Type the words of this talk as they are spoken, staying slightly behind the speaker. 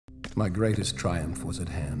My greatest triumph was at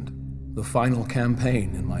hand. The final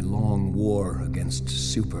campaign in my long war against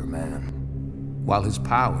Superman. While his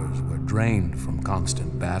powers were drained from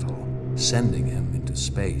constant battle, sending him into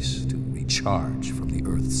space to recharge from the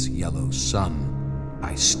Earth's yellow sun,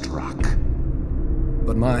 I struck.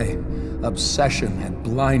 But my obsession had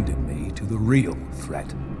blinded me to the real threat,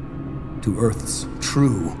 to Earth's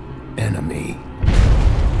true enemy.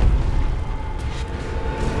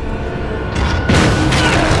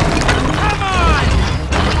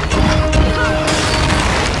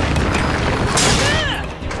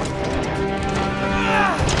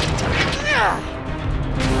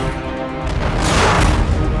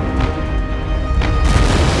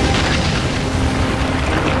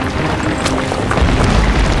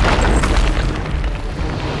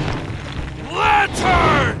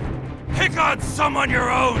 On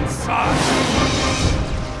your own side!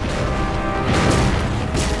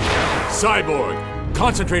 Cyborg,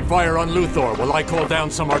 concentrate fire on Luthor while I call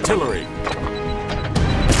down some artillery.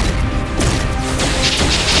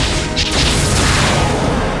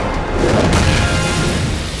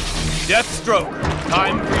 Deathstroke,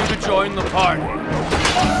 time for you to join the party.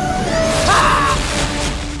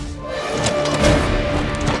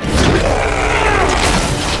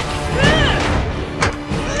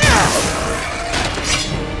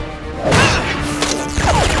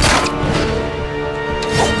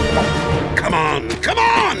 Come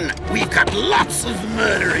on! We've got lots of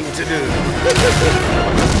murdering to do!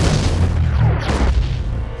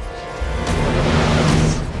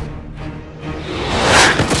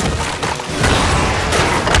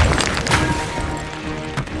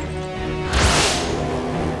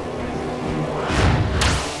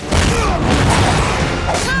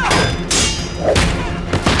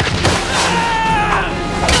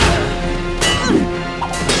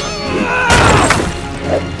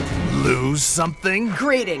 Something?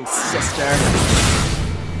 Greetings, sister.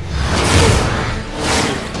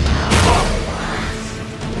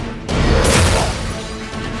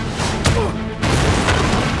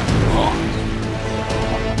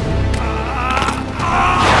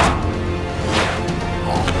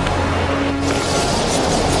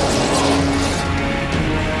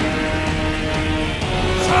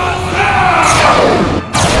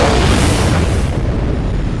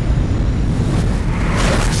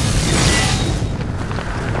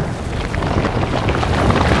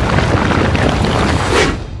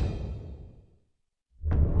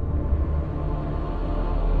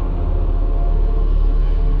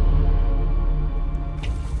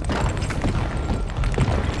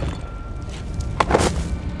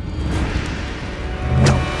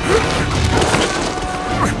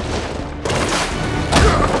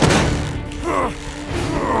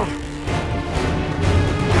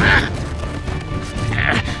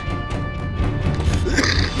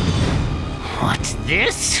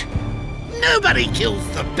 This? Nobody kills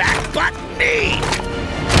the Bat but me!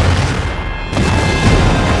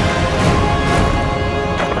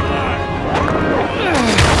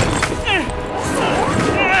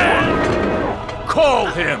 Call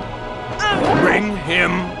him! Bring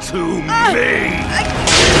him to me!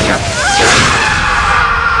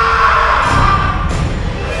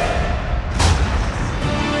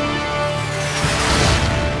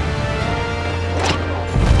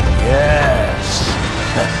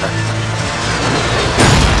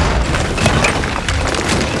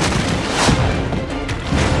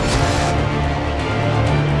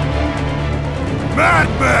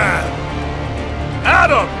 Madman!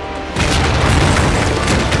 Adam!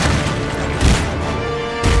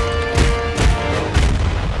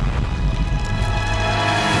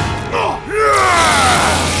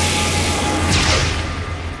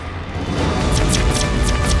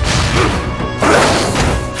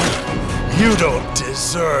 You don't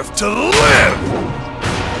deserve to live!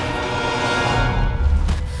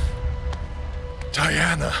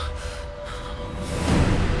 Diana.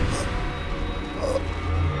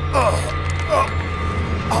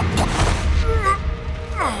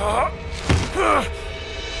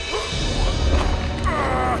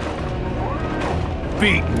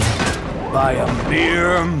 Beaten by a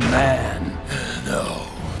mere man. No.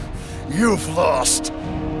 You've lost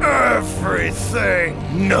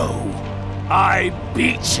everything. No. I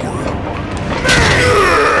beat you.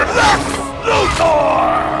 That's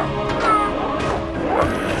Luthor!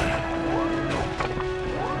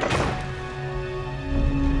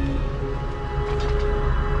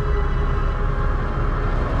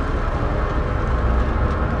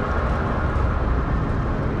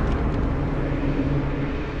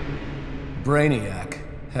 Brainiac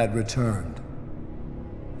had returned.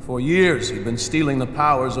 For years, he'd been stealing the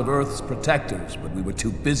powers of Earth's protectors, but we were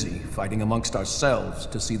too busy fighting amongst ourselves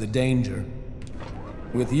to see the danger.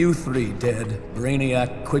 With you three dead,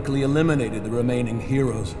 Brainiac quickly eliminated the remaining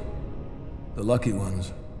heroes. The lucky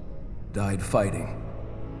ones died fighting.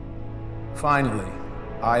 Finally,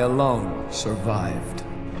 I alone survived.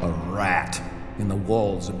 A rat in the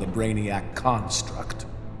walls of the Brainiac construct.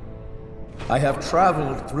 I have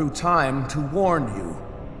traveled through time to warn you.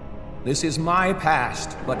 This is my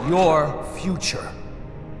past, but your future.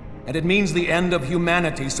 And it means the end of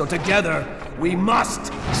humanity, so together, we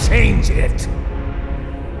must change it!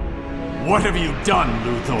 What have you done,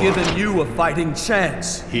 Luthor? Given you a fighting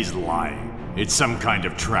chance. He's lying. It's some kind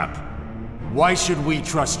of trap. Why should we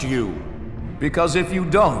trust you? Because if you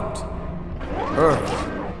don't,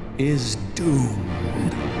 Earth is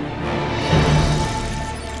doomed.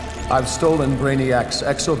 I've stolen Brainiac's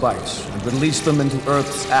exobytes and released them into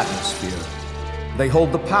Earth's atmosphere. They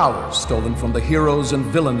hold the powers stolen from the heroes and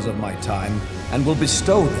villains of my time, and will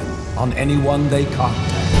bestow them on anyone they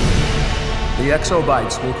contact. The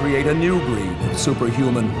exobytes will create a new breed of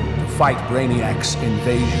superhuman to fight Brainiac's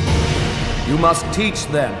invasion. You must teach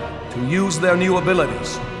them to use their new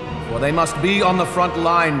abilities, for they must be on the front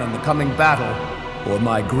line in the coming battle, or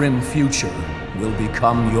my grim future will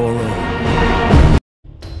become your own.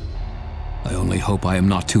 I only hope I am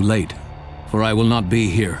not too late, for I will not be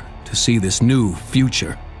here to see this new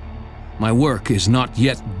future. My work is not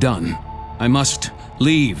yet done. I must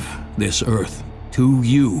leave this Earth to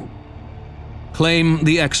you. Claim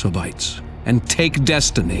the exobytes and take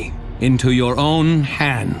destiny into your own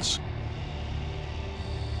hands.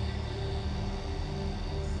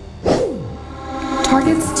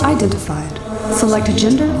 Targets identified. Select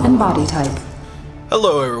gender and body type.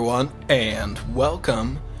 Hello everyone, and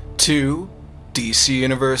welcome to DC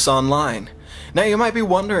Universe Online. Now you might be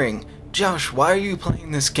wondering, Josh, why are you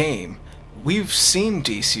playing this game? We've seen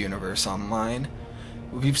DC Universe Online.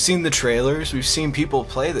 We've seen the trailers, we've seen people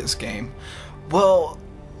play this game. Well,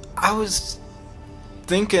 I was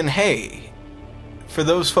thinking, hey, for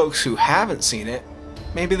those folks who haven't seen it,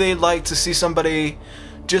 maybe they'd like to see somebody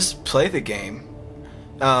just play the game.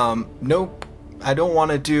 Nope, I don't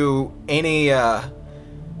want to do any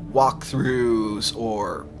walkthroughs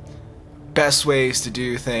or best ways to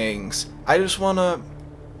do things. I just want to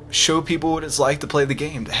show people what it's like to play the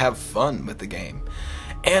game, to have fun with the game.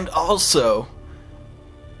 And also,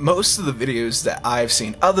 most of the videos that I've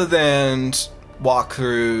seen, other than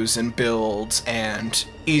walkthroughs and builds and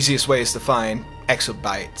easiest ways to find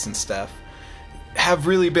exobytes and stuff, have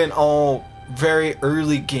really been all very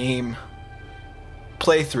early game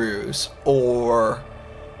playthroughs or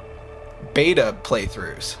beta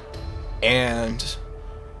playthroughs. And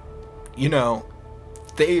you know,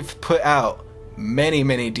 they've put out many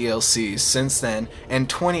DLCs since then and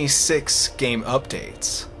 26 game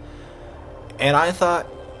updates. And I thought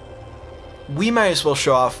we might as well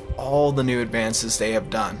show off all the new advances they have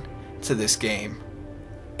done to this game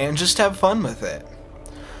and just have fun with it.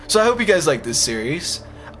 So I hope you guys like this series.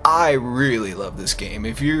 I really love this game.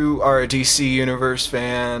 If you are a DC Universe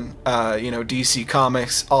fan, you know, DC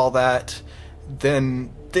Comics, all that,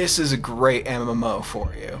 then this is a great MMO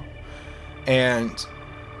for you. And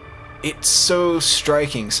it's so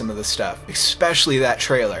striking, some of the stuff, especially that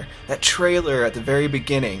trailer. That trailer at the very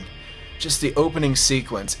beginning, just the opening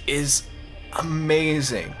sequence, is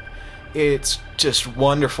amazing. It's just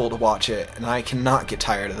wonderful to watch it, and I cannot get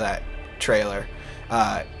tired of that trailer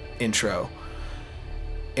intro.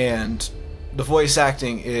 And the voice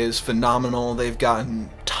acting is phenomenal. They've gotten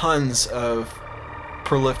tons of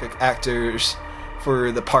prolific actors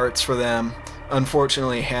for the parts for them.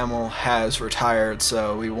 Unfortunately, Hamill has retired,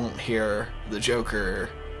 so we won't hear the Joker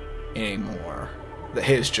anymore.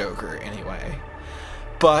 His Joker, anyway.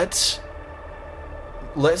 But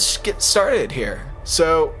let's get started here.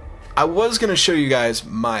 So, I was going to show you guys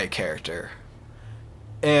my character.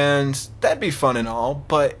 And that'd be fun and all,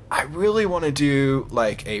 but I really want to do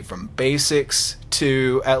like a from basics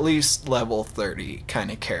to at least level 30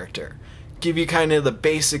 kind of character. Give you kind of the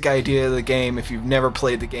basic idea of the game if you've never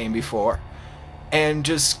played the game before. And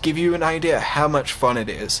just give you an idea how much fun it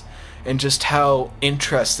is, and just how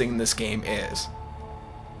interesting this game is.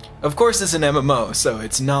 Of course it's an MMO, so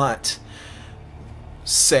it's not,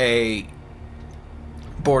 say,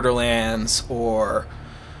 Borderlands or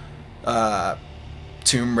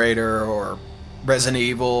Tomb Raider or Resident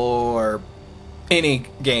Evil or any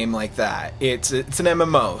game like that. It's an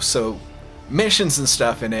MMO, so missions and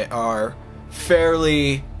stuff in it are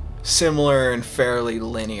fairly similar and fairly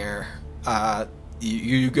linear.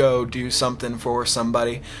 You go do something for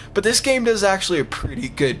somebody, but this game does actually a pretty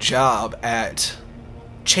good job at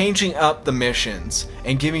changing up the missions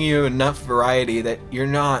and giving you enough variety that you're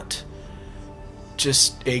not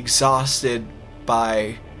just exhausted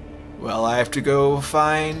by, well, I have to go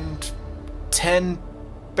find 10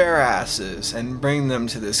 bear-asses and bring them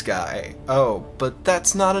to this guy. Oh, but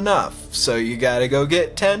that's not enough, so you gotta go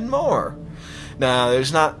get 10 more. Now,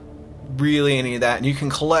 there's not really any of that, and you can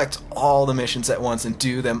collect all the missions at once and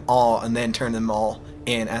do them all and then turn them all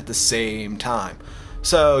in at the same time.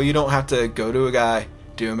 So you don't have to go to a guy,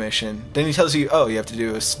 do a mission, then he tells you, oh, you have to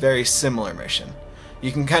do a very similar mission.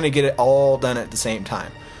 You can kind of get it all done at the same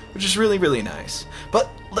time, which is really, really nice. But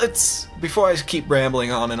before I keep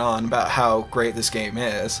rambling on and on about how great this game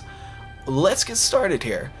is, let's get started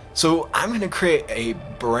here. So I'm going to create a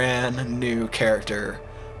brand new character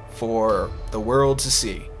for the world to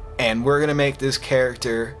see. And we're going to make this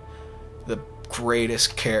character the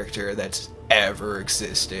greatest character that's ever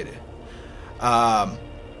existed.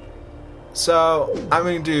 So I'm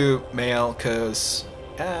going to do male because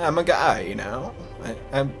I'm a guy, you know.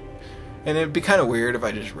 And it'd be kind of weird if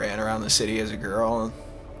I just ran around the city as a girl,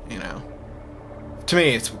 you know. To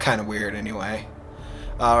me, it's kind of weird anyway.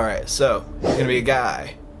 Alright, so, I'm going to be a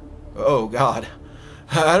guy. Oh, God.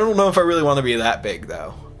 I don't know if I really want to be that big,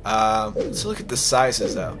 though. Let's look at the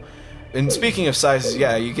sizes, though. And speaking of sizes,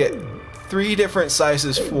 yeah, you get 3 different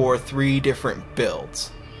sizes for 3 different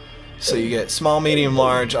builds. So you get small, medium,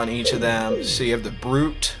 large on each of them. So you have the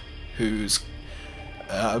Brute, who's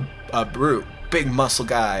a brute. Big muscle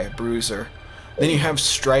guy, a bruiser. Then you have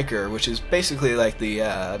Striker, which is basically like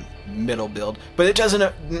the middle build, but it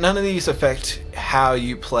doesn't. None of these affect how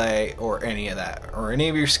you play or any of that, or any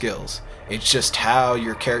of your skills. It's just how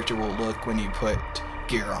your character will look when you put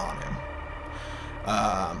gear on him.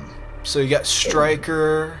 So you got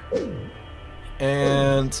Striker,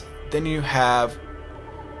 and then you have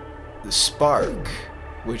the Spark,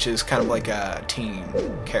 which is kind of like a teen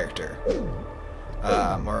character,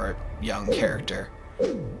 or a young character.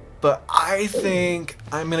 But I think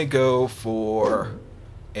I'm gonna go for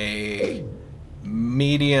a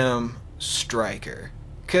medium Striker,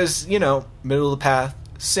 because, you know, middle of the path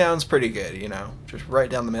sounds pretty good, you know, just right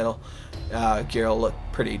down the middle. Gear will look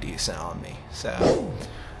pretty decent on me. So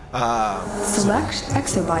Select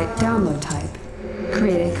Exobyte download type.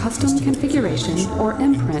 Create a custom configuration or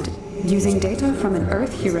imprint using data from an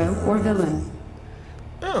Earth hero or villain.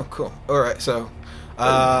 Oh, cool. Alright, so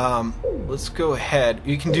let's go ahead.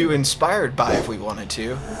 You can do inspired by if we wanted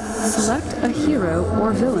to. Select a hero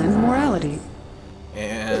or villain morality.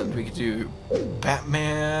 And we could do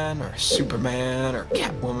Batman, or Superman, or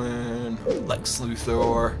Catwoman, or Lex Luthor,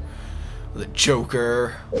 or the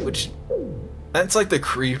Joker, which, that's like the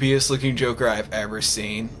creepiest looking Joker I've ever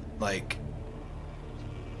seen. Like,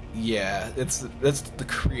 yeah, that's the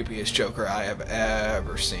creepiest Joker I have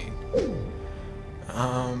ever seen.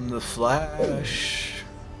 The Flash,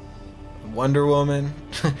 Wonder Woman.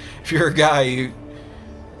 If you're a guy,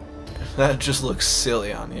 that just looks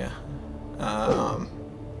silly on you.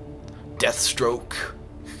 Deathstroke.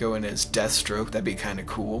 Go in as Deathstroke, that'd be kind of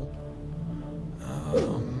cool.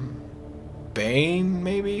 Bane,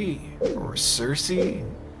 maybe? Or Cersei?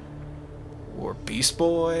 Or Beast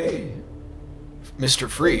Boy? Mr.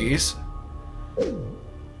 Freeze?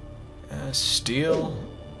 Steel?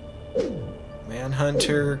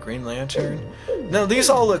 Manhunter? Green Lantern? Now, these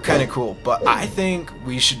all look kind of cool, but I think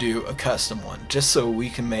we should do a custom one, just so we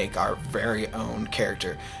can make our very own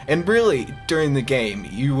character. And really, during the game,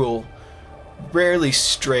 you will rarely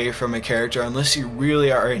stray from a character unless you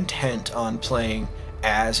really are intent on playing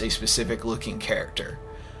as a specific looking character.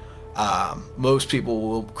 Most people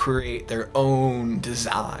will create their own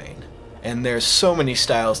design, and there's so many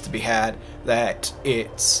styles to be had that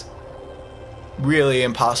it's really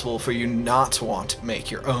impossible for you not to want to make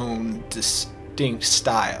your own distinct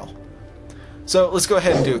style. So let's go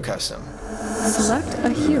ahead and do a custom. Select a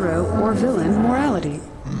hero or villain morality.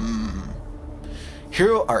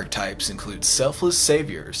 Hero archetypes include selfless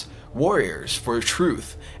saviors, warriors for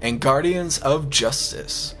truth, and guardians of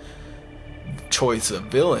justice. Choice of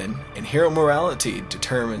villain and hero morality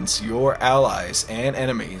determines your allies and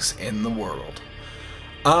enemies in the world.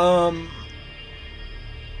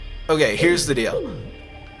 Okay, here's the deal.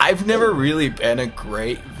 I've never really been a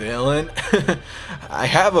great villain. I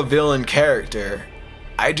have a villain character.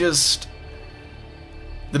 The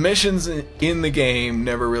missions in the game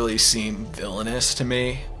never really seem villainous to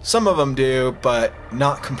me. Some of them do, but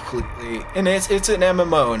not completely. And it's an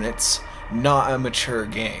MMO, and it's not a mature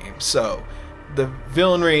game. So the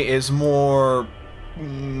villainry is more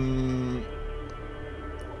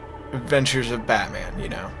Adventures of Batman, you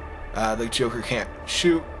know. The Joker can't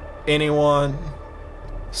shoot anyone,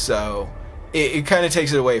 so it kind of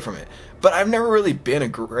takes it away from it. But I've never really been a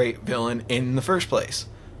great villain in the first place.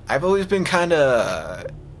 I've always been kind of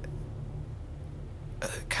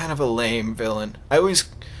a lame villain. I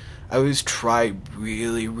always try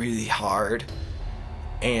really, really hard,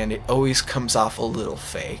 and it always comes off a little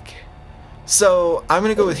fake. So I'm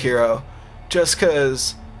gonna go with hero, just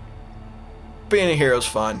cause being a hero is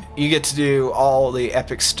fun. You get to do all the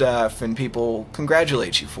epic stuff, and people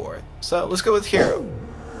congratulate you for it. So let's go with hero.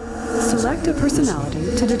 Select a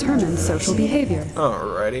personality to determine social behavior.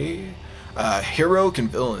 Alrighty. Heroic and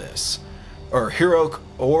villainous. Or heroic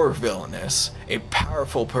or villainous. A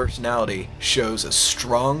powerful personality shows a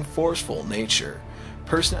strong, forceful nature.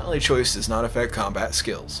 Personality choice does not affect combat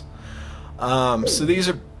skills. So these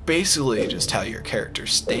are basically just how your character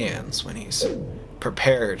stands when he's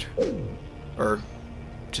prepared. Or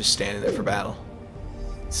just standing there for battle.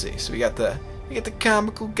 Let's see. So we got the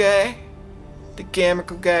comical guy. The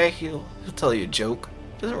comical guy, he'll tell you a joke.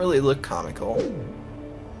 Doesn't really look comical.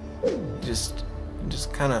 Just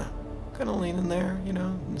kind of leaning there, you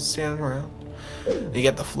know, and standing around. And you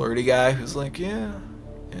got the flirty guy who's like, yeah,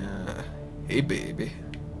 hey baby.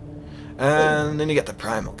 And then you got the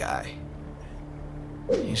primal guy.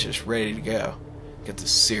 He's just ready to go. You got the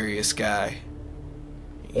serious guy.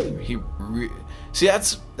 See,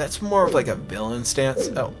 that's more of like a villain stance.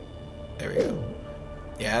 Oh, there we go.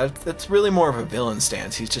 Yeah, that's really more of a villain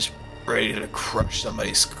stance. He's just ready to crush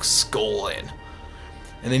somebody's skull in.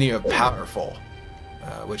 And then you have powerful,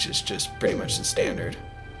 which is just pretty much the standard,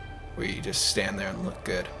 where you just stand there and look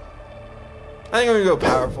good. I think I'm gonna go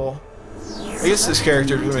powerful. I guess this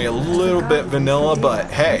character is gonna be a little bit vanilla,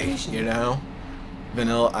 but hey, you know,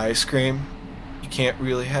 vanilla ice cream. You can't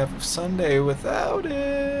really have a sundae without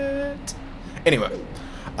it. Anyway,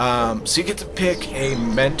 so you get to pick a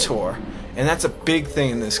mentor. And that's a big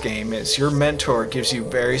thing in this game, is your mentor gives you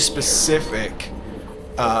very specific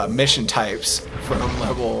mission types from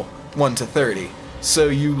level 1 to 30. So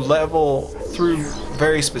you level through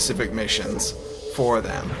very specific missions for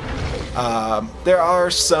them. There are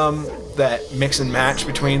some that mix and match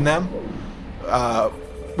between them,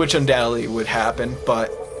 which undoubtedly would happen, but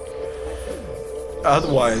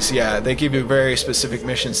otherwise, yeah, they give you very specific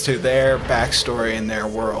missions to their backstory and their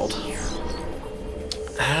world.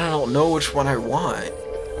 I don't know which one I want.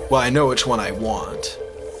 Well, I know which one I want,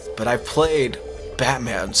 but I've played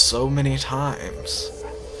Batman so many times.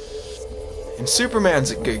 And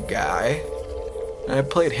Superman's a good guy. And I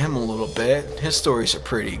played him a little bit. His stories are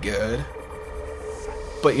pretty good.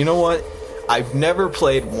 But you know what? I've never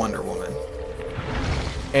played Wonder Woman.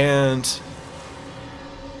 And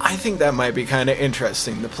I think that might be kind of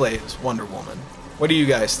interesting to play as Wonder Woman. What do you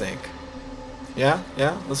guys think? Yeah?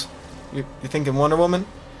 You thinking Wonder Woman?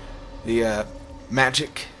 The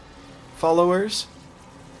magic followers?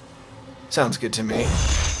 Sounds good to me.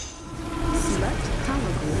 Select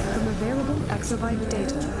power group from available exobyte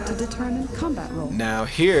data to determine combat role. Now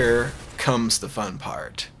here comes the fun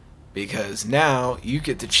part. Because now you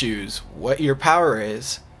get to choose what your power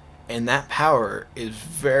is, and that power is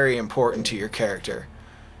very important to your character.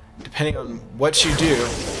 Depending on what you do,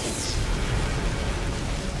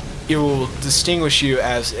 it will distinguish you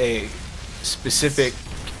as a specific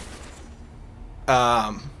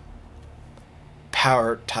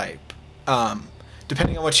power type.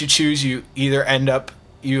 Depending on what you choose, you either end up,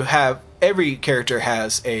 every character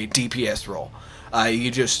has a DPS role. You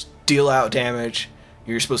just deal out damage.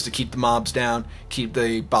 You're supposed to keep the mobs down, keep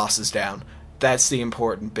the bosses down. That's the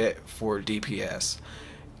important bit for DPS.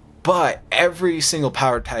 But every single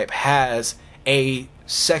power type has a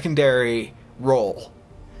secondary role.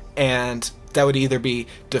 And that would either be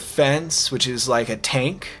defense, which is like a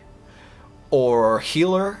tank, or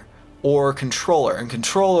healer, or controller. And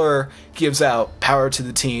controller gives out power to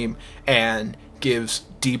the team and gives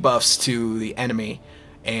debuffs to the enemy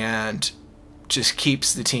and just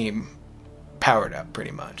keeps the team powered up,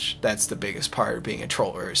 pretty much. That's the biggest part of being a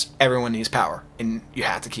controller, is everyone needs power, and you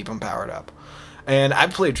have to keep them powered up. And I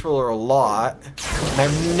played controller a lot, and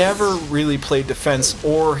I've never really played defense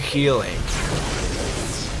or healing.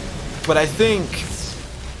 But I think,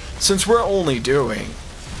 since we're only doing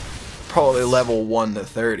probably level 1 to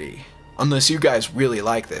 30, unless you guys really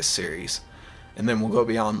like this series, and then we'll go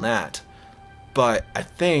beyond that. But I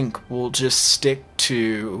think we'll just stick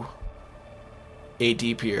to a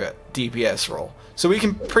DPS role. So we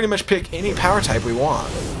can pretty much pick any power type we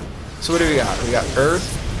want. So what do we got? We got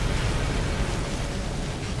Earth.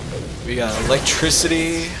 We got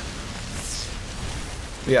Electricity.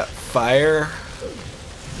 We got Fire.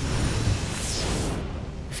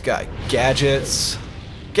 We've got Gadgets.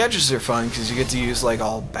 Gadgets are fun because you get to use like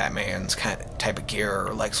all Batman's kind of type of gear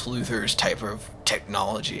or Lex Luthor's type of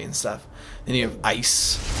technology and stuff. Then you have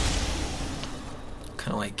ice,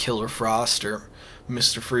 kind of like Killer Frost or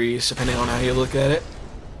Mr. Freeze, depending on how you look at it.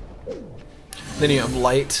 Then you have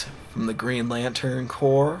light from the Green Lantern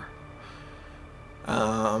Corps.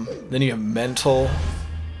 Then you have mental.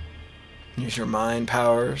 Use your mind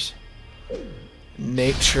powers.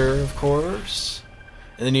 Nature, of course.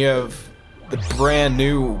 And then you have the brand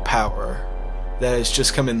new power that has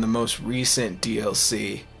just come in the most recent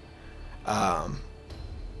DLC. And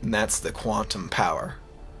that's the quantum power,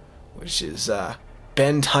 which is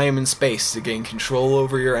bend time and space to gain control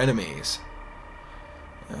over your enemies.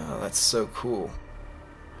 Oh, that's so cool.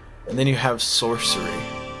 And then you have sorcery.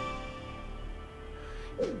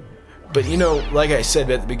 But you know, like I said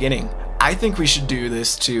at the beginning, I think we should do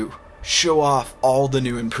this to show off all the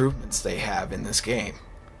new improvements they have in this game.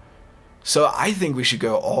 So I think we should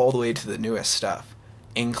go all the way to the newest stuff,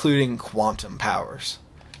 including quantum powers.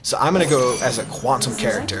 So I'm going to go as a quantum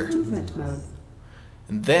character.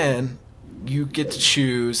 And then you get to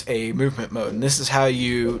choose a movement mode, and this is how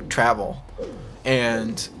you travel.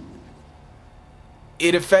 And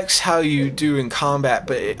it affects how you do in combat,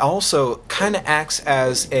 but it also kind of acts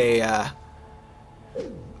as a...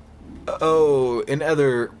 in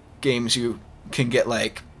other games you can get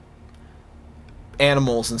like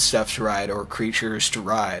animals and stuff to ride or creatures to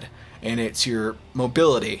ride, and it's your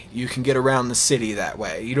mobility. You can get around the city that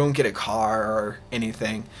way. You don't get a car or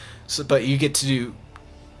anything, but you get to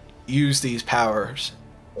use these powers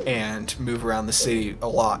and move around the city a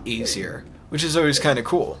lot easier, which is always kind of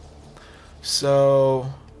cool.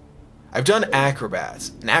 So I've done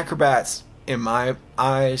acrobats, and acrobats in my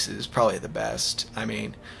eyes is probably the best. I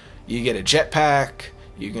mean, you get a jetpack,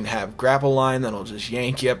 you can have grapple line that'll just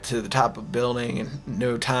yank you up to the top of a building in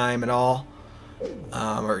no time at all,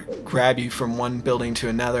 or grab you from one building to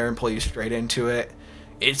another and pull you straight into it.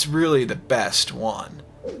 It's really the best one.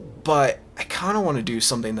 But I kind of want to do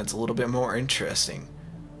something that's a little bit more interesting.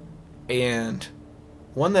 And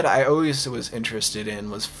one that I always was interested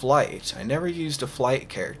in was flight. I never used a flight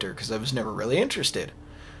character because I was never really interested.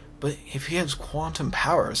 But if he has quantum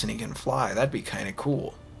powers and he can fly, that'd be kind of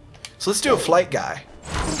cool. So let's do a flight guy.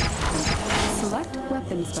 Select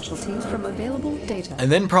weapon specialties from available data.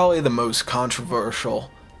 And then probably the most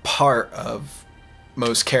controversial part of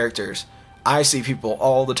most characters. I see people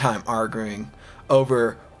all the time arguing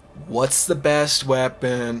over what's the best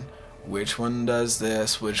weapon, which one does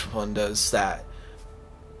this, which one does that.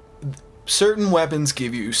 Certain weapons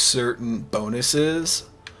give you certain bonuses,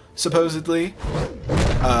 supposedly.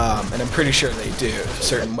 And I'm pretty sure they do.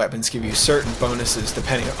 Certain weapons give you certain bonuses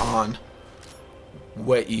depending on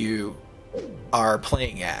what you are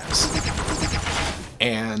playing as.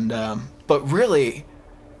 And, but really,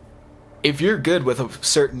 if you're good with a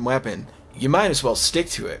certain weapon, you might as well stick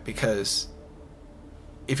to it, because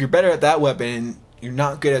if you're better at that weapon, you're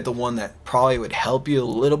not good at the one that probably would help you a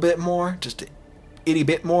little bit more, just a itty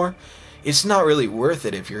bit more, it's not really worth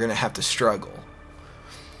it if you're going to have to struggle.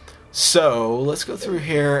 So, let's go through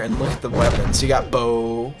here and look at the weapons. You got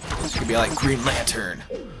bow, it could be like Green Lantern,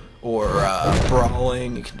 or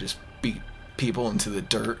brawling, you can just beat people into the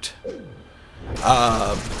dirt.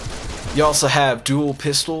 You also have dual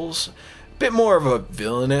pistols, a bit more of a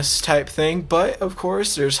villainous type thing, but of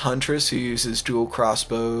course there's Huntress who uses dual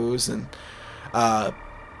crossbows, and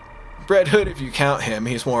Red Hood, if you count him,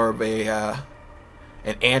 he's more of a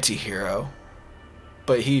an anti-hero,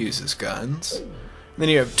 but he uses guns. And then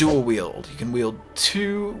you have dual wield. You can wield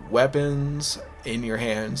two weapons in your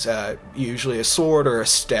hands, usually a sword or a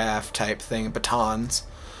staff type thing, batons,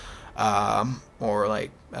 or like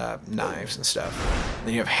knives and stuff. And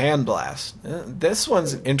then you have hand blast. This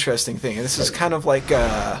one's an interesting thing. This is kind of like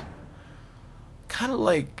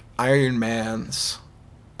Iron Man's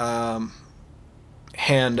hand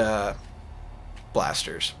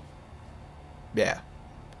blasters. Yeah.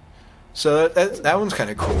 So that one's kind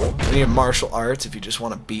of cool. Then you have martial arts if you just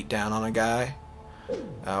want to beat down on a guy.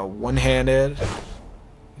 One-handed.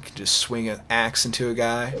 You can just swing an axe into a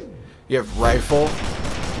guy. You have rifle.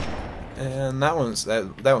 And that one's a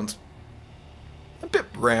bit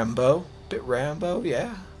Rambo.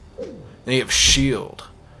 Yeah. Then you have shield.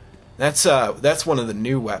 That's one of the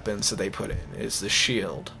new weapons that they put in, is the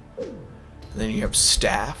shield. And then you have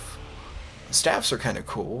staff. Staffs are kind of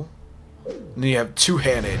cool. And then you have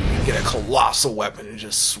two-handed. You can get a colossal weapon and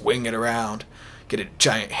just swing it around. Get a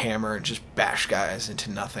giant hammer and just bash guys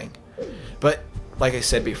into nothing. But, like I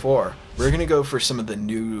said before, we're going to go for some of the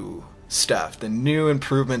new stuff, the new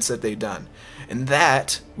improvements that they've done. And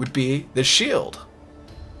that would be the shield.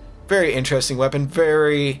 very interesting weapon,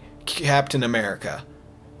 very Captain America.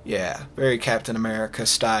 Yeah, very Captain America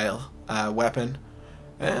style weapon.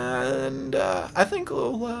 And I think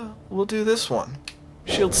we'll do this one.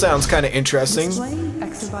 Shield sounds kind of interesting. Display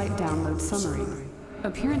exabyte download summary.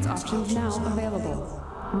 Appearance options now available.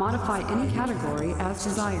 Modify any category as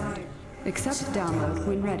desired. Accept download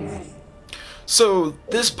when ready. So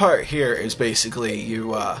this part here is basically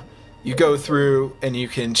you go through and you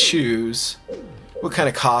can choose what kind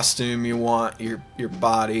of costume you want, your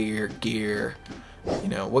body, your gear. You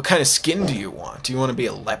know, what kind of skin do you want? Do you want to be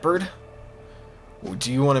a leopard? Or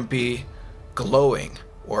do you want to be glowing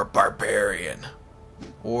or barbarian?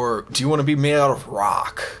 Or do you want to be made out of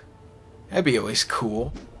rock? That'd be always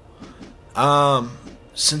cool.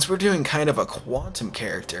 Since we're doing kind of a quantum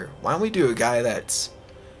character, why don't we do a guy that's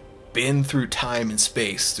been through time and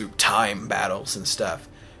space, through time battles and stuff,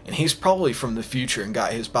 and he's probably from the future and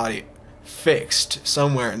got his body fixed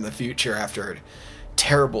somewhere in the future after a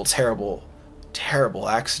terrible, terrible, terrible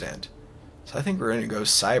accident. So I think we're gonna go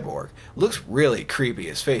cyborg. Looks really creepy.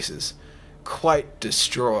 His face is quite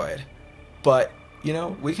destroyed, but you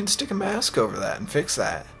know, we can stick a mask over that and fix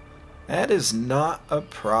that. That is not a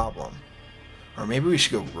problem. Or maybe we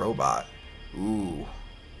should go robot. Ooh.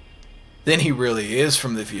 Then he really is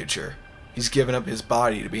from the future. He's given up his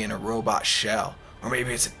body to be in a robot shell. Or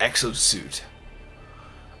maybe it's an exosuit.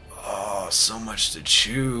 Oh, so much to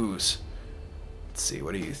choose. Let's see,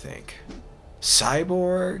 what do you think?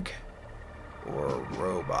 Cyborg or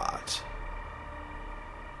robot?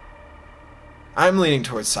 I'm leaning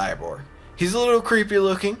towards cyborg. He's a little creepy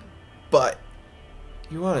looking, but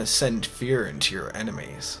you want to send fear into your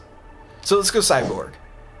enemies. So let's go cyborg.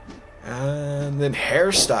 And then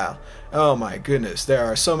hairstyle. Oh my goodness, there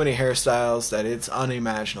are so many hairstyles that it's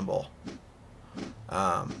unimaginable.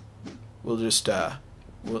 We'll just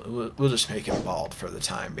make him bald for the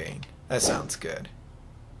time being. That sounds good.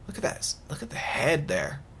 Look at that. Look at the head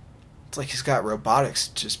there. It's like he's got robotics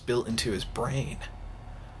just built into his brain.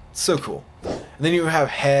 So cool. And then you have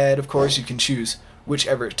head, of course. You can choose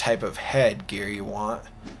whichever type of head gear you want.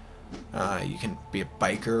 You can be a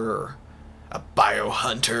biker or a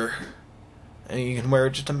biohunter. And you can wear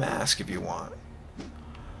just a mask if you want.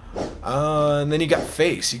 And then you got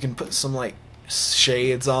face. You can put some like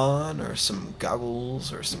shades on, or some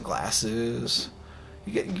goggles, or some glasses.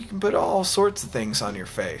 You can put all sorts of things on your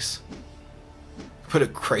face. Put a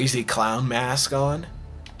crazy clown mask on.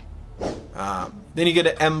 Then you get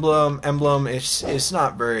an emblem. Emblem, it's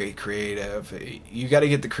not very creative. You got to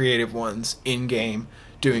get the creative ones in game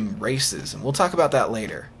doing races, and we'll talk about that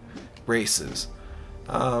later. Races,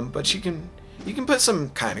 but you can put some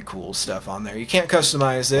kind of cool stuff on there. You can't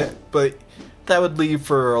customize it, but that would leave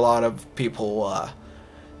for a lot of people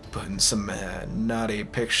putting some naughty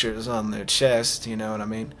pictures on their chest. You know what I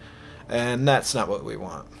mean? And that's not what we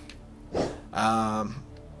want. And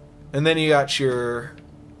then you got your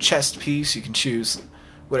chest piece. You can choose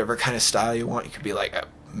whatever kind of style you want. You could be like a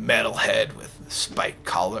metalhead with a spiked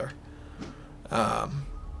collar.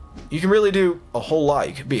 You can really do a whole lot.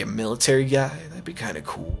 You could be a military guy. That'd be kind of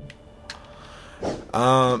cool.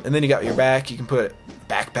 And then you got your back. You can put a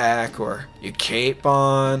backpack or your cape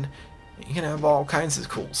on. You can have all kinds of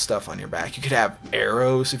cool stuff on your back. You could have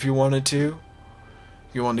arrows if you wanted to.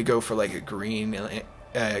 If you wanted to go for like a green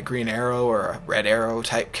arrow or a red arrow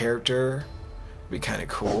type character. It'd be kind of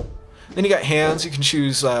cool. Then you got hands. You can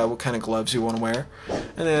choose what kind of gloves you want to wear.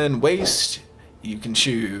 And then waist, you can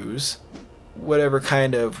choose whatever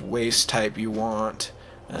kind of waist type you want.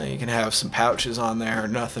 You can have some pouches on there, or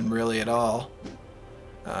nothing really at all.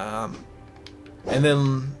 And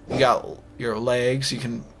then you got your legs. You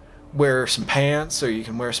can wear some pants, or you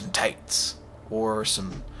can wear some tights, or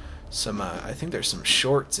some I think there's some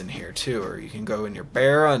shorts in here too, or you can go in your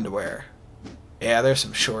bare underwear. Yeah, there's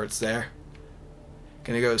some shorts there.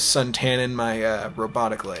 Gonna go suntanning my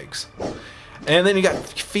robotic legs. And then you got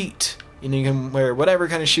feet. And you can wear whatever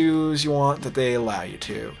kind of shoes you want that they allow you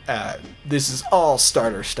to. This is all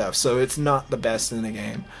starter stuff, so it's not the best in the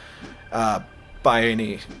game by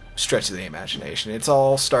any stretch of the imagination. It's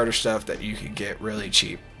all starter stuff that you can get really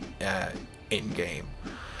cheap in-game.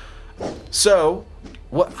 So,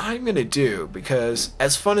 what I'm going to do, because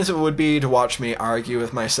as fun as it would be to watch me argue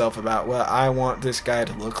with myself about what I want this guy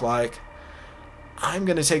to look like, I'm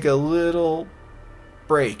going to take a little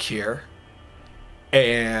break here,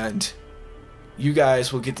 and you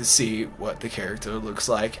guys will get to see what the character looks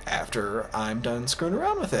like after I'm done screwing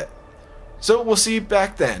around with it. So we'll see you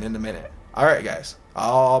back then in a minute. Alright guys,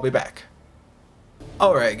 I'll be back.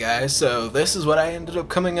 Alright guys, so this is what I ended up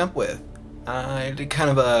coming up with. I did kind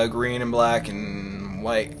of a green and black and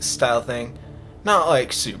white style thing. Not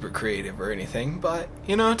like super creative or anything, but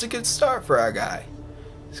you know, it's a good start for our guy.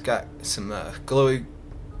 He's got some glowy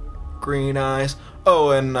green eyes. Oh,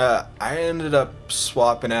 and I ended up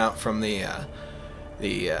swapping out from the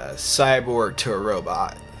cyborg to a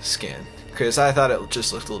robot skin because I thought it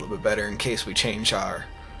just looked a little bit better in case we change our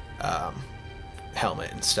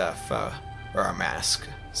helmet and stuff, or our mask,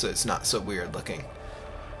 so it's not so weird looking.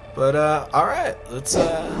 But all right, let's go.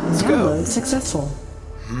 Download successful.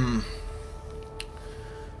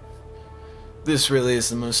 This really is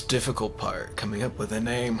the most difficult part, coming up with a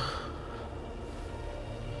name.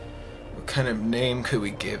 What kind of name could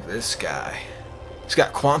we give this guy? He's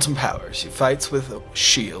got quantum powers. He fights with a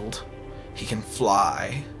shield. He can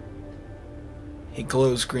fly. He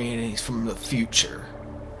glows green and he's from the future.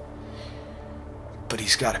 But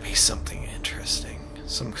he's got to be something interesting.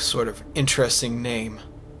 Some sort of interesting name.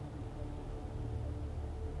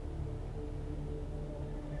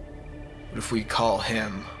 What if we call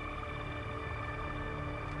him...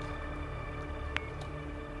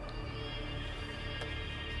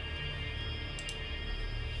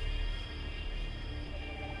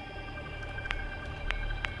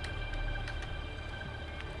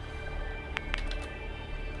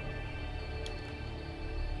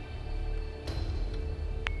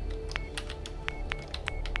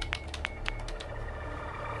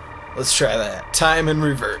 Let's try that. Time in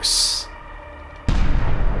reverse.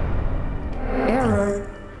 Error.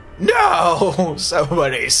 No!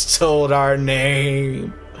 Somebody stole our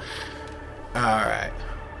name. Alright.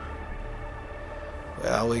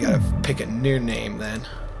 Well, we gotta pick a new name then.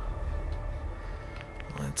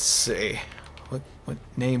 Let's see. What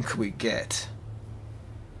name could we get?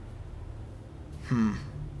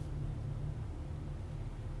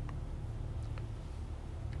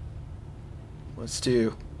 Let's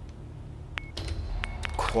do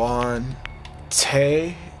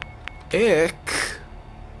Quantaic.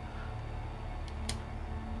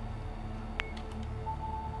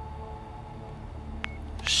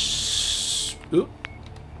 Oop.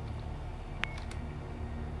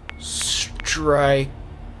 Strike.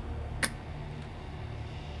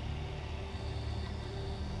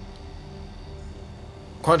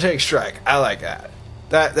 Quantaic Strike. I like that.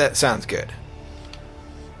 That sounds good.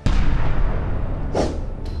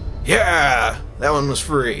 Yeah! That one was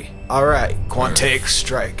free. Alright, Quantaic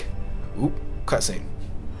Strike. Oop, cutscene.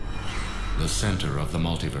 The center of the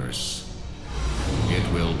multiverse.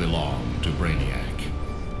 It will belong to Brainiac.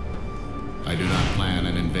 I do not plan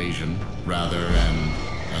an invasion, rather an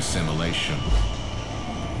assimilation.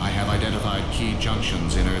 I have identified key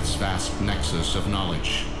junctions in Earth's vast nexus of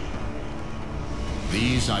knowledge.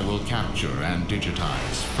 These I will capture and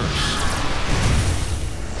digitize first.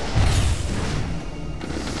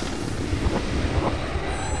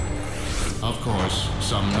 Of course,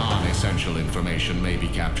 some non-essential information may be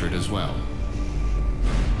captured as well.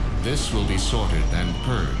 This will be sorted and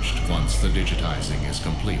purged once the digitizing is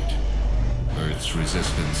complete. Earth's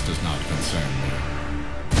resistance does not concern me.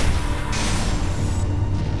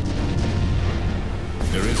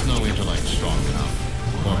 There is no intellect strong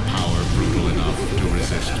enough, or power brutal enough to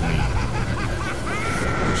resist me.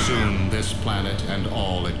 Soon this planet and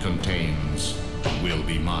all it contains will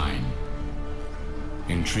be mine.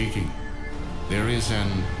 Intriguing. There is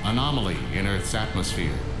an anomaly in Earth's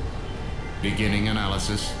atmosphere. Beginning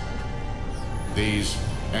analysis. These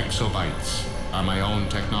exobytes are my own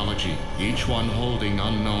technology, each one holding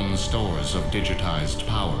unknown stores of digitized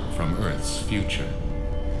power from Earth's future.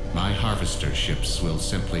 My harvester ships will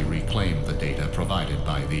simply reclaim the data provided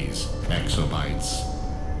by these exobytes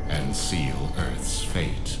and seal Earth's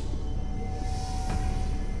fate.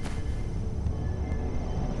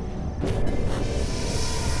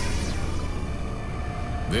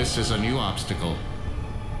 This is a new obstacle.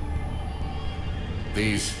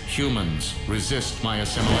 These humans resist my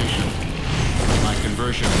assimilation. My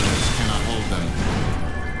conversion units cannot hold them.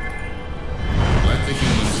 Let the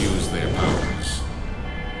humans use their powers.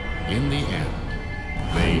 In the end,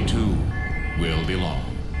 they too will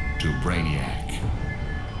belong to Brainiac.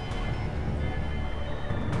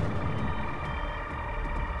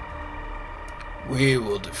 We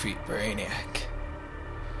will defeat Brainiac.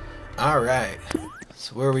 Alright.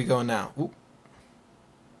 So where are we going now? Ooh.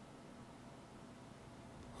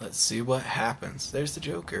 Let's see what happens. There's the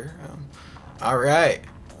Joker. Alright.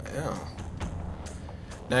 Well.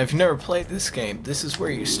 Now, if you've never played this game, this is where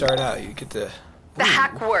you start out. You get to... The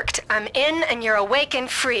hack worked. I'm in and you're awake and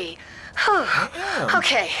free. Whew.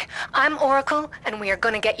 Okay, I'm Oracle and we are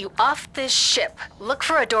gonna get you off this ship. Look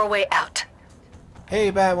for a doorway out.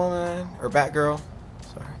 Hey, Batwoman. Or Batgirl.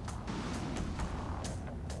 Sorry.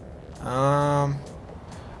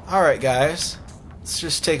 Alright, guys. let's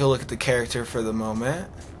just take a look at the character for the moment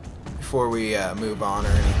before we move on or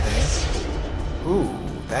anything. Ooh,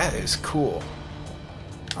 that is cool.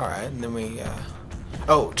 Alright, and then we...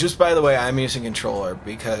 Oh, just by the way, I'm using controller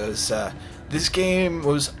because this game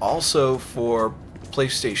was also for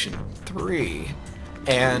PlayStation 3,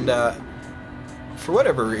 and for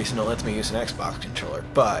whatever reason it lets me use an Xbox controller,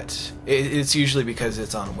 but it's usually because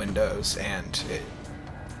it's on Windows, and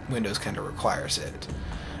Windows kind of requires it.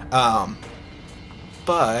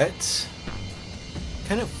 But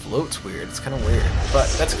kind of floats weird. It's kind of weird, but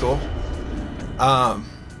that's cool.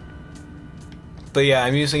 But yeah,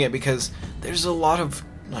 I'm using it because there's a lot of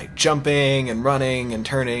like jumping and running and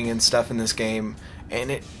turning and stuff in this game, and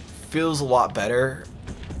it feels a lot better,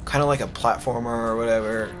 kind of like a platformer or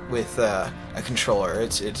whatever, with a controller.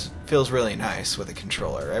 It feels really nice with a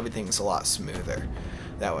controller. Everything's a lot smoother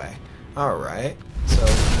that way. All right, so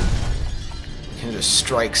we can just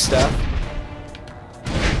strike stuff.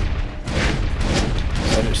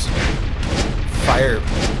 So I just fire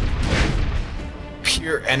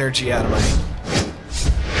pure energy out of my...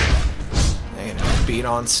 beat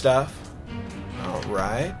on stuff.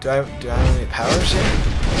 Alright. Do I have any powers here?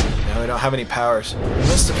 No, we don't have any powers. We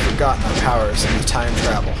must have forgotten our powers in the time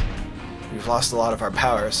travel. We've lost a lot of our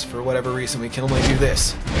powers. For whatever reason, we can only do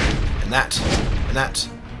this. And that. And that.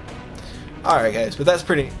 Alright guys, but that's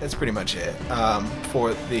pretty much it.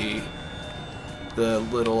 For the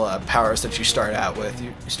little powers that you start out with.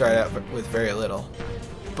 You start out with very little.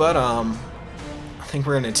 But I think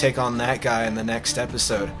we're going to take on that guy in the next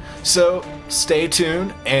episode. So stay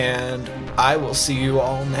tuned, and I will see you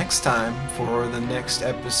all next time for the next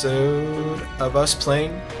episode of us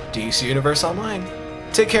playing DC Universe Online.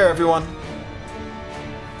 Take care, everyone.